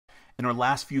In our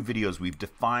last few videos, we've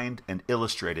defined and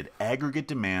illustrated aggregate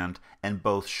demand and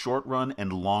both short-run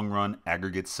and long-run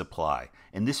aggregate supply.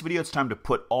 In this video, it's time to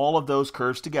put all of those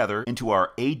curves together into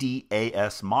our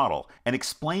ADAS model and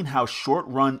explain how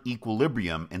short-run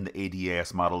equilibrium in the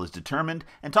ADAS model is determined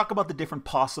and talk about the different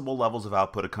possible levels of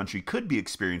output a country could be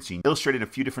experiencing, illustrating a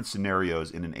few different scenarios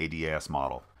in an ADAS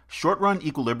model. Short-run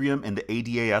equilibrium in the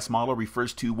ADAS model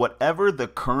refers to whatever the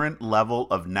current level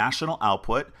of national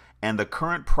output and the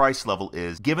current price level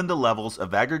is given the levels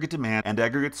of aggregate demand and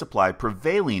aggregate supply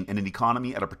prevailing in an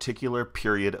economy at a particular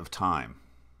period of time.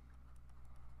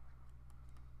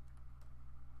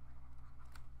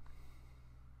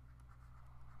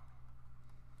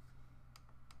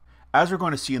 As we're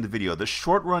going to see in the video, the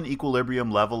short-run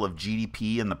equilibrium level of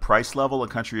GDP and the price level a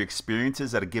country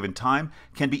experiences at a given time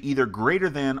can be either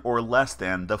greater than or less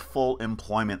than the full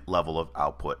employment level of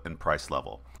output and price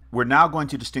level. We're now going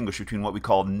to distinguish between what we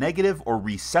call negative or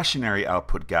recessionary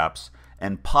output gaps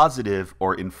and positive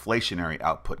or inflationary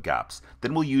output gaps.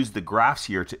 Then we'll use the graphs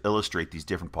here to illustrate these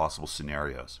different possible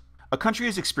scenarios. A country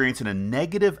is experiencing a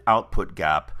negative output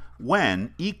gap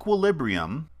when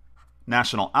equilibrium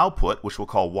national output, which we'll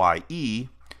call YE,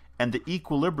 and the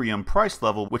equilibrium price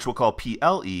level, which we'll call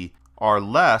PLE, are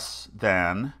less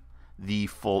than the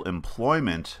full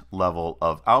employment level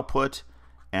of output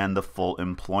and the full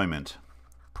employment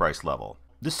price level.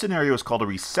 This scenario is called a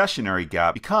recessionary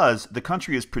gap because the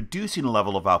country is producing a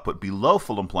level of output below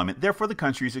full employment, therefore the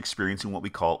country is experiencing what we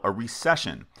call a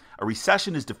recession. A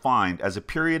recession is defined as a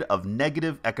period of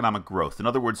negative economic growth. In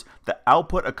other words, the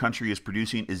output a country is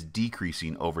producing is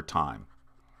decreasing over time.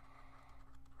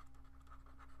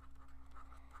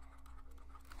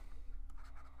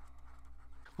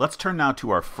 Let's turn now to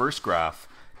our first graph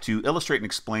to illustrate and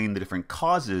explain the different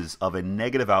causes of a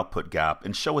negative output gap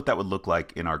and show what that would look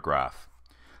like in our graph.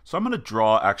 So I'm going to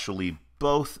draw actually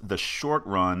both the short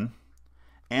run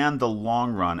and the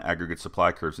long run aggregate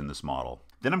supply curves in this model.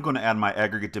 Then I'm going to add my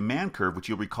aggregate demand curve, which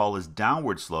you'll recall is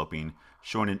downward sloping,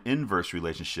 showing an inverse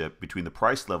relationship between the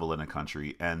price level in a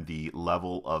country and the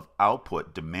level of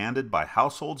output demanded by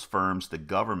households, firms, the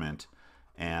government,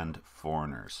 and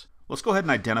foreigners. Let's go ahead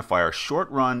and identify our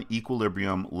short-run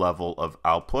equilibrium level of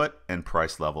output and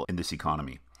price level in this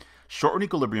economy. Short-run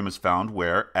equilibrium is found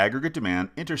where aggregate demand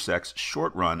intersects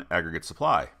short-run aggregate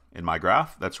supply. In my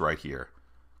graph, that's right here.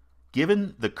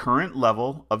 Given the current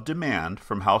level of demand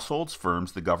from households,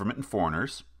 firms, the government, and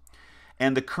foreigners,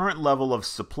 and the current level of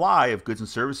supply of goods and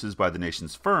services by the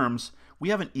nation's firms, we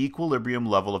have an equilibrium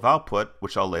level of output,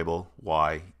 which I'll label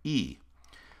YE.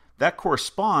 That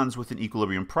corresponds with an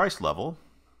equilibrium price level,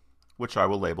 which I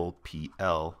will label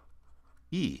PLE.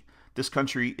 This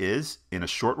country is in a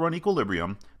short-run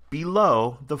equilibrium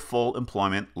below the full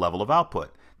employment level of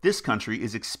output. This country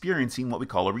is experiencing what we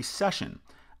call a recession.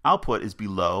 Output is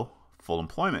below full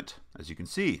employment, as you can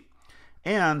see.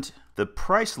 And the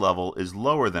price level is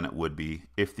lower than it would be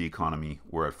if the economy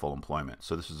were at full employment.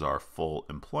 So this is our full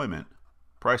employment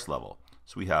price level.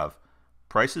 So we have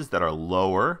prices that are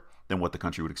lower than what the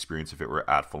country would experience if it were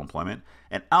at full employment,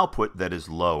 and output that is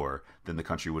lower than the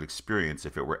country would experience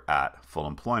if it were at full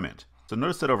employment. So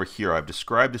notice that over here I've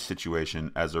described the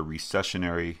situation as a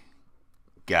recessionary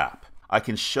gap. I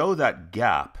can show that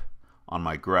gap on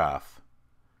my graph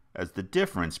as the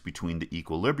difference between the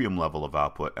equilibrium level of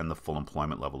output and the full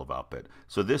employment level of output.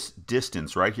 So this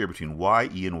distance right here between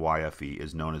YE and YFE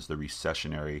is known as the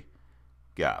recessionary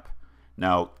gap.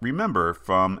 Now remember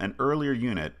from an earlier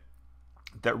unit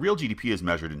that real GDP is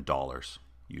measured in dollars,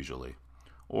 usually,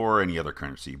 or any other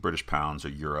currency, British pounds or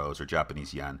euros or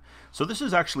Japanese yen. So this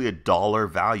is actually a dollar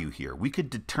value here. We could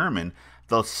determine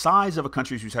the size of a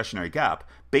country's recessionary gap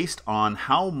based on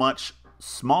how much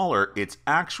smaller its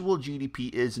actual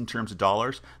GDP is in terms of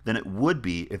dollars than it would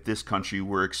be if this country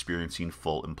were experiencing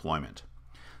full employment.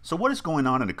 So what is going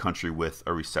on in a country with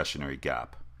a recessionary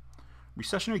gap?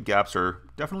 Recessionary gaps are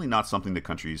definitely not something that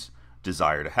countries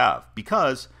desire to have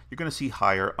because you're going to see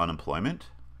higher unemployment.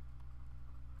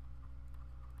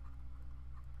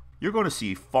 You're going to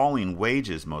see falling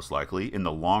wages most likely, in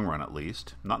the long run at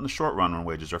least. Not in the short run when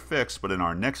wages are fixed, but in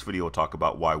our next video we'll talk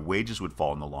about why wages would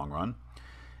fall in the long run.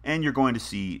 And you're going to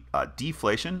see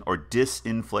deflation or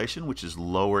disinflation, which is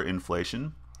lower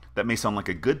inflation. That may sound like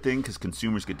a good thing because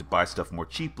consumers get to buy stuff more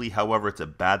cheaply. However, it's a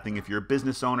bad thing if you're a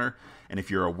business owner and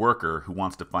if you're a worker who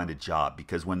wants to find a job,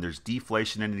 because when there's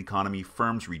deflation in an economy,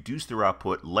 firms reduce their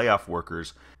output, lay off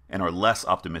workers, and are less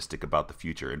optimistic about the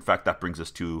future. In fact, that brings us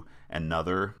to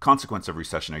another consequence of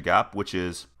recessionary gap, which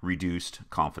is reduced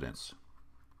confidence.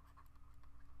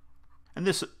 And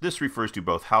this refers to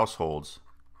both households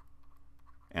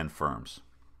and firms.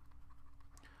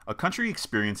 A country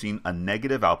experiencing a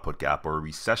negative output gap or a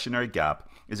recessionary gap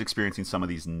is experiencing some of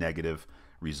these negative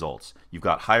results. You've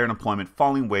got higher unemployment,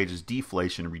 falling wages,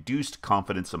 deflation, reduced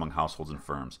confidence among households and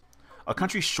firms. A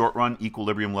country's short-run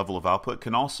equilibrium level of output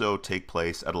can also take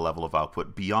place at a level of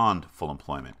output beyond full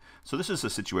employment. So this is a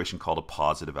situation called a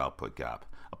positive output gap.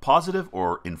 A positive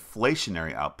or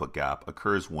inflationary output gap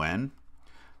occurs when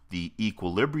the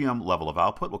equilibrium level of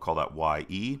output, we'll call that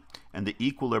YE, and the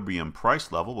equilibrium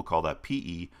price level, we'll call that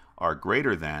PE, are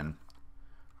greater than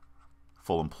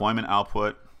full employment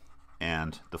output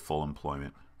and the full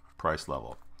employment price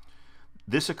level.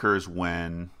 This occurs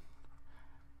when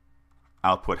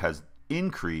output has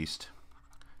increased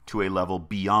to a level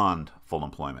beyond full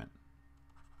employment.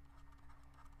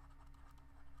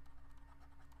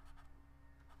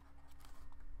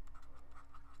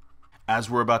 As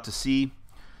we're about to see,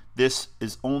 this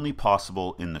is only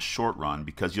possible in the short run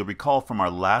because you'll recall from our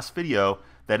last video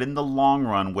that in the long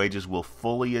run, wages will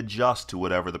fully adjust to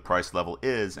whatever the price level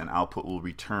is and output will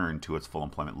return to its full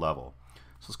employment level.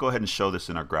 So let's go ahead and show this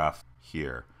in our graph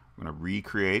here. We're going to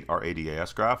recreate our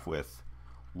ADAS graph with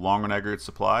long run aggregate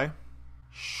supply,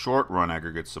 short run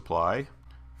aggregate supply.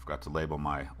 Forgot to label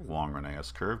my long run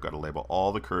AS curve. Got to label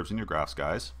all the curves in your graphs,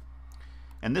 guys.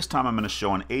 And this time I'm going to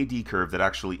show an AD curve that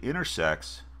actually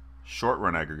intersects short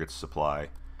run aggregate supply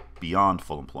beyond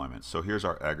full employment. So here's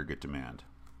our aggregate demand.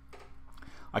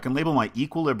 I can label my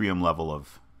equilibrium level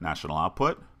of national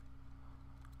output.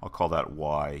 I'll call that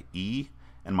YE,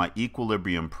 and my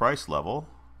equilibrium price level,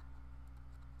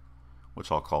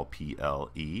 which I'll call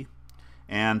PLE.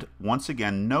 And once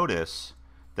again, notice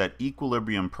that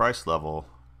equilibrium price level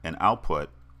and output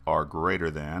are greater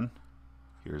than,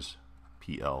 here's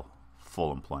PL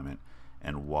full employment,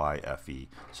 and YFE.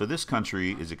 So this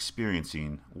country is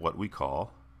experiencing what we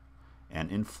call an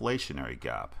inflationary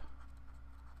gap.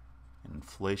 An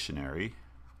inflationary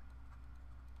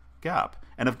gap.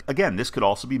 And again, this could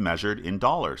also be measured in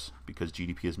dollars because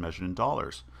GDP is measured in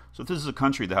dollars. So if this is a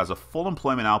country that has a full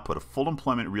employment output, a full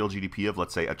employment real GDP of,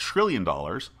 let's say, $1 trillion,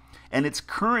 and its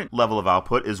current level of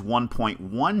output is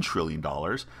 $1.1 trillion,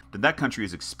 then that country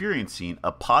is experiencing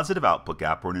a positive output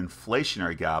gap or an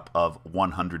inflationary gap of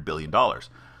 $100 billion.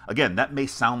 Again, that may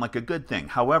sound like a good thing.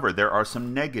 However, there are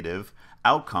some negative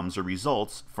outcomes or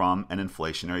results from an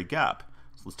inflationary gap.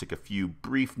 So let's take a few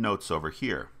brief notes over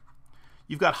here.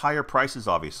 You've got higher prices,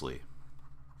 obviously.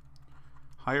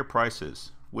 Higher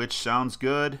prices, which sounds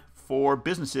good for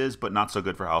businesses, but not so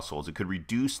good for households. It could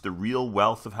reduce the real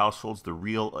wealth of households, the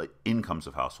real incomes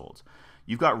of households.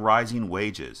 You've got rising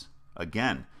wages.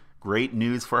 Again, great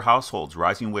news for households.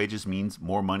 Rising wages means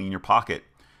more money in your pocket.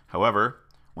 However,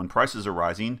 when prices are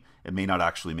rising, it may not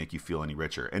actually make you feel any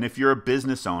richer. And if you're a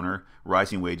business owner,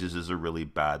 rising wages is a really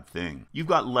bad thing. You've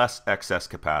got less excess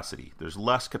capacity. There's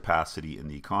less capacity in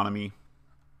the economy,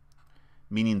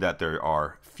 meaning that there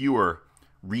are fewer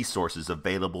resources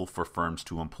available for firms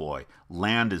to employ.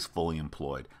 Land is fully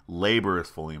employed, labor is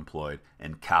fully employed,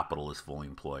 and capital is fully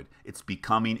employed. It's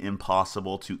becoming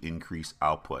impossible to increase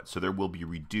output, so there will be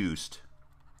reduced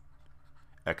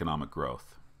economic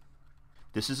growth.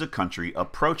 This is a country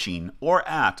approaching or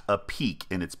at a peak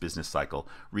in its business cycle.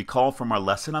 Recall from our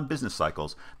lesson on business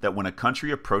cycles that when a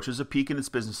country approaches a peak in its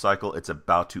business cycle, it's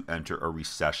about to enter a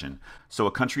recession. So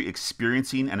a country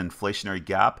experiencing an inflationary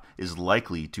gap is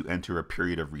likely to enter a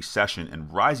period of recession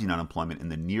and rising unemployment in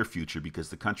the near future because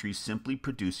the country is simply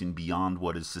producing beyond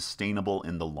what is sustainable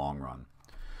in the long run.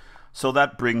 So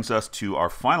that brings us to our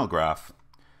final graph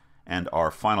and our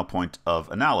final point of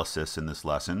analysis in this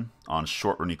lesson on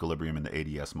short-run equilibrium in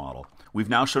the ADS model. We've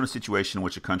now shown a situation in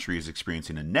which a country is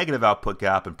experiencing a negative output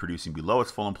gap and producing below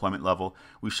its full employment level.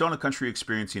 We've shown a country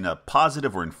experiencing a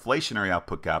positive or inflationary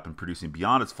output gap and producing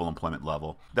beyond its full employment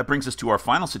level. That brings us to our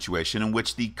final situation in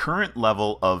which the current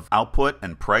level of output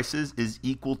and prices is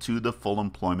equal to the full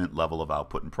employment level of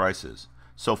output and prices.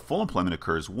 So full employment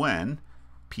occurs when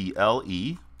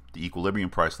PLE, the equilibrium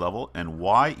price level, and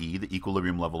YE, the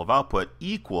equilibrium level of output,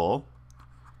 equal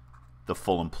the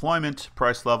full employment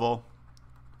price level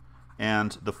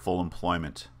and the full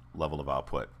employment level of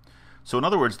output. So in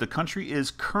other words, the country is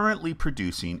currently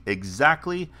producing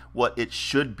exactly what it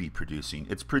should be producing.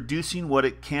 It's producing what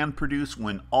it can produce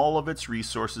when all of its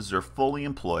resources are fully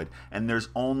employed and there's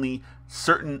only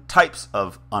certain types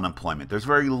of unemployment. There's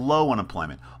very low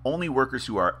unemployment. Only workers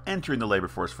who are entering the labor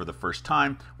force for the first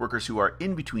time, workers who are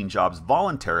in between jobs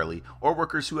voluntarily, or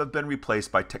workers who have been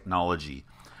replaced by technology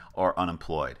are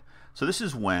unemployed. So this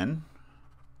is when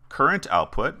current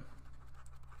output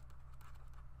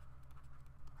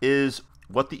is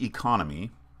what the economy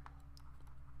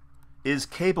is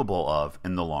capable of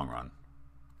in the long run.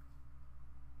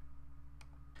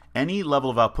 Any level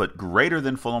of output greater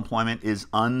than full employment is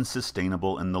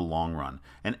unsustainable in the long run.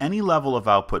 And any level of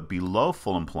output below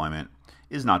full employment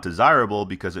is not desirable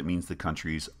because it means the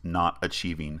country's not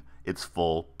achieving its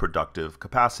full productive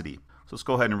capacity. So let's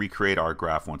go ahead and recreate our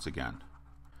graph once again.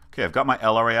 Okay, I've got my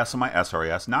LRAS and my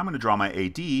SRAS. Now I'm going to draw my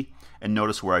AD, and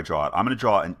notice where I draw it. I'm going to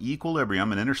draw an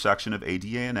equilibrium, an intersection of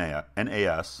ADA and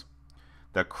AS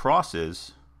that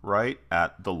crosses right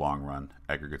at the long run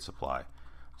aggregate supply.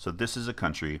 So this is a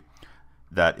country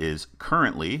that is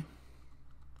currently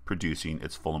producing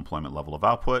its full employment level of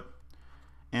output,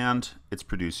 and it's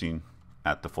producing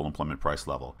at the full employment price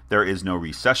level. There is no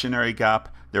recessionary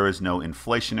gap. There is no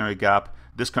inflationary gap.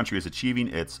 This country is achieving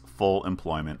its full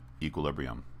employment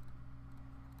equilibrium.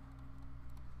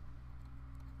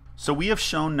 So we have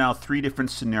shown now 3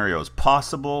 different scenarios,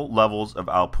 possible levels of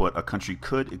output a country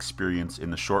could experience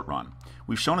in the short run.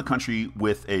 We've shown a country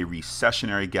with a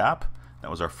recessionary gap.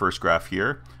 That was our first graph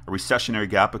here. A recessionary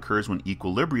gap occurs when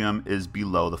equilibrium is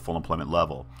below the full employment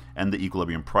level, and the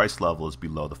equilibrium price level is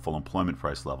below the full employment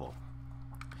price level.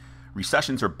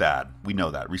 Recessions are bad. We know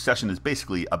that. Recession is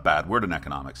basically a bad word in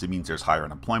economics. It means there's higher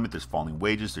unemployment, there's falling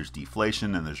wages, there's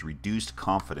deflation, and there's reduced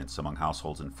confidence among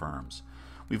households and firms.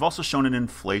 We've also shown an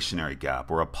inflationary gap,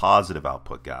 or a positive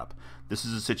output gap. This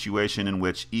is a situation in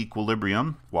which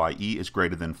equilibrium, YE, is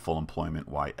greater than full employment,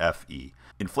 YFE.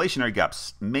 Inflationary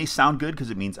gaps may sound good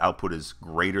because it means output is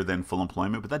greater than full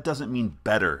employment, but that doesn't mean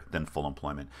better than full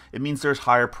employment. It means there's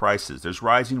higher prices, there's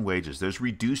rising wages, there's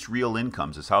reduced real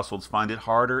incomes as households find it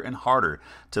harder and harder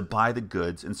to buy the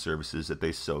goods and services that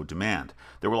they so demand.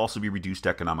 There will also be reduced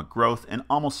economic growth, and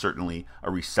almost certainly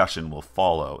a recession will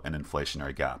follow an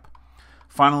inflationary gap.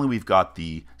 Finally, we've got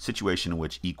the situation in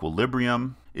which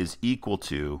equilibrium is equal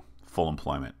to full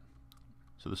employment.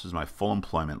 So this is my full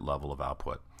employment level of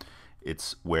output.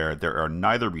 It's where there are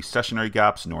neither recessionary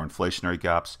gaps nor inflationary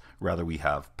gaps. Rather, we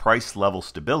have price level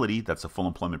stability, that's a full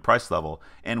employment price level,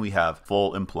 and we have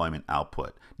full employment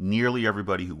output. Nearly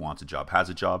everybody who wants a job has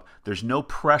a job. There's no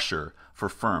pressure for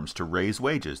firms to raise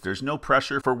wages. There's no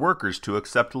pressure for workers to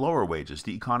accept lower wages.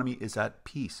 The economy is at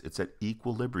peace. It's at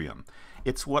equilibrium.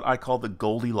 It's what I call the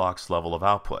Goldilocks level of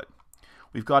output.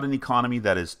 We've got an economy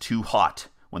that is too hot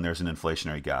when there's an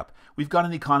inflationary gap. We've got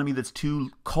an economy that's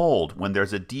too cold when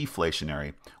there's a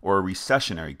deflationary or a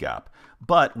recessionary gap.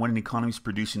 But when an economy is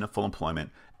producing at full employment,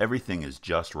 everything is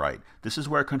just right. This is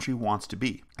where a country wants to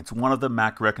be. It's one of the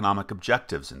macroeconomic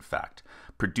objectives, in fact.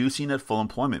 Producing at full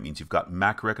employment means you've got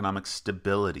macroeconomic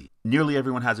stability. Nearly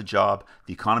everyone has a job,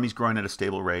 the economy is growing at a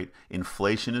stable rate,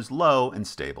 inflation is low and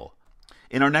stable.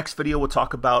 In our next video, we'll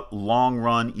talk about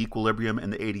long-run equilibrium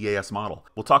in the ADAS model.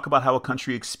 We'll talk about how a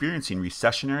country experiencing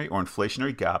recessionary or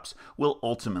inflationary gaps will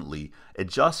ultimately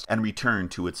adjust and return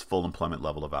to its full employment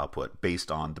level of output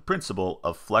based on the principle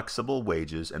of flexible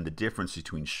wages and the difference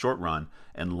between short-run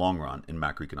and long-run in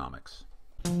macroeconomics.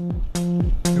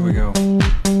 Here we go.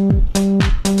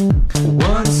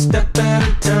 One step at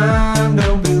a time.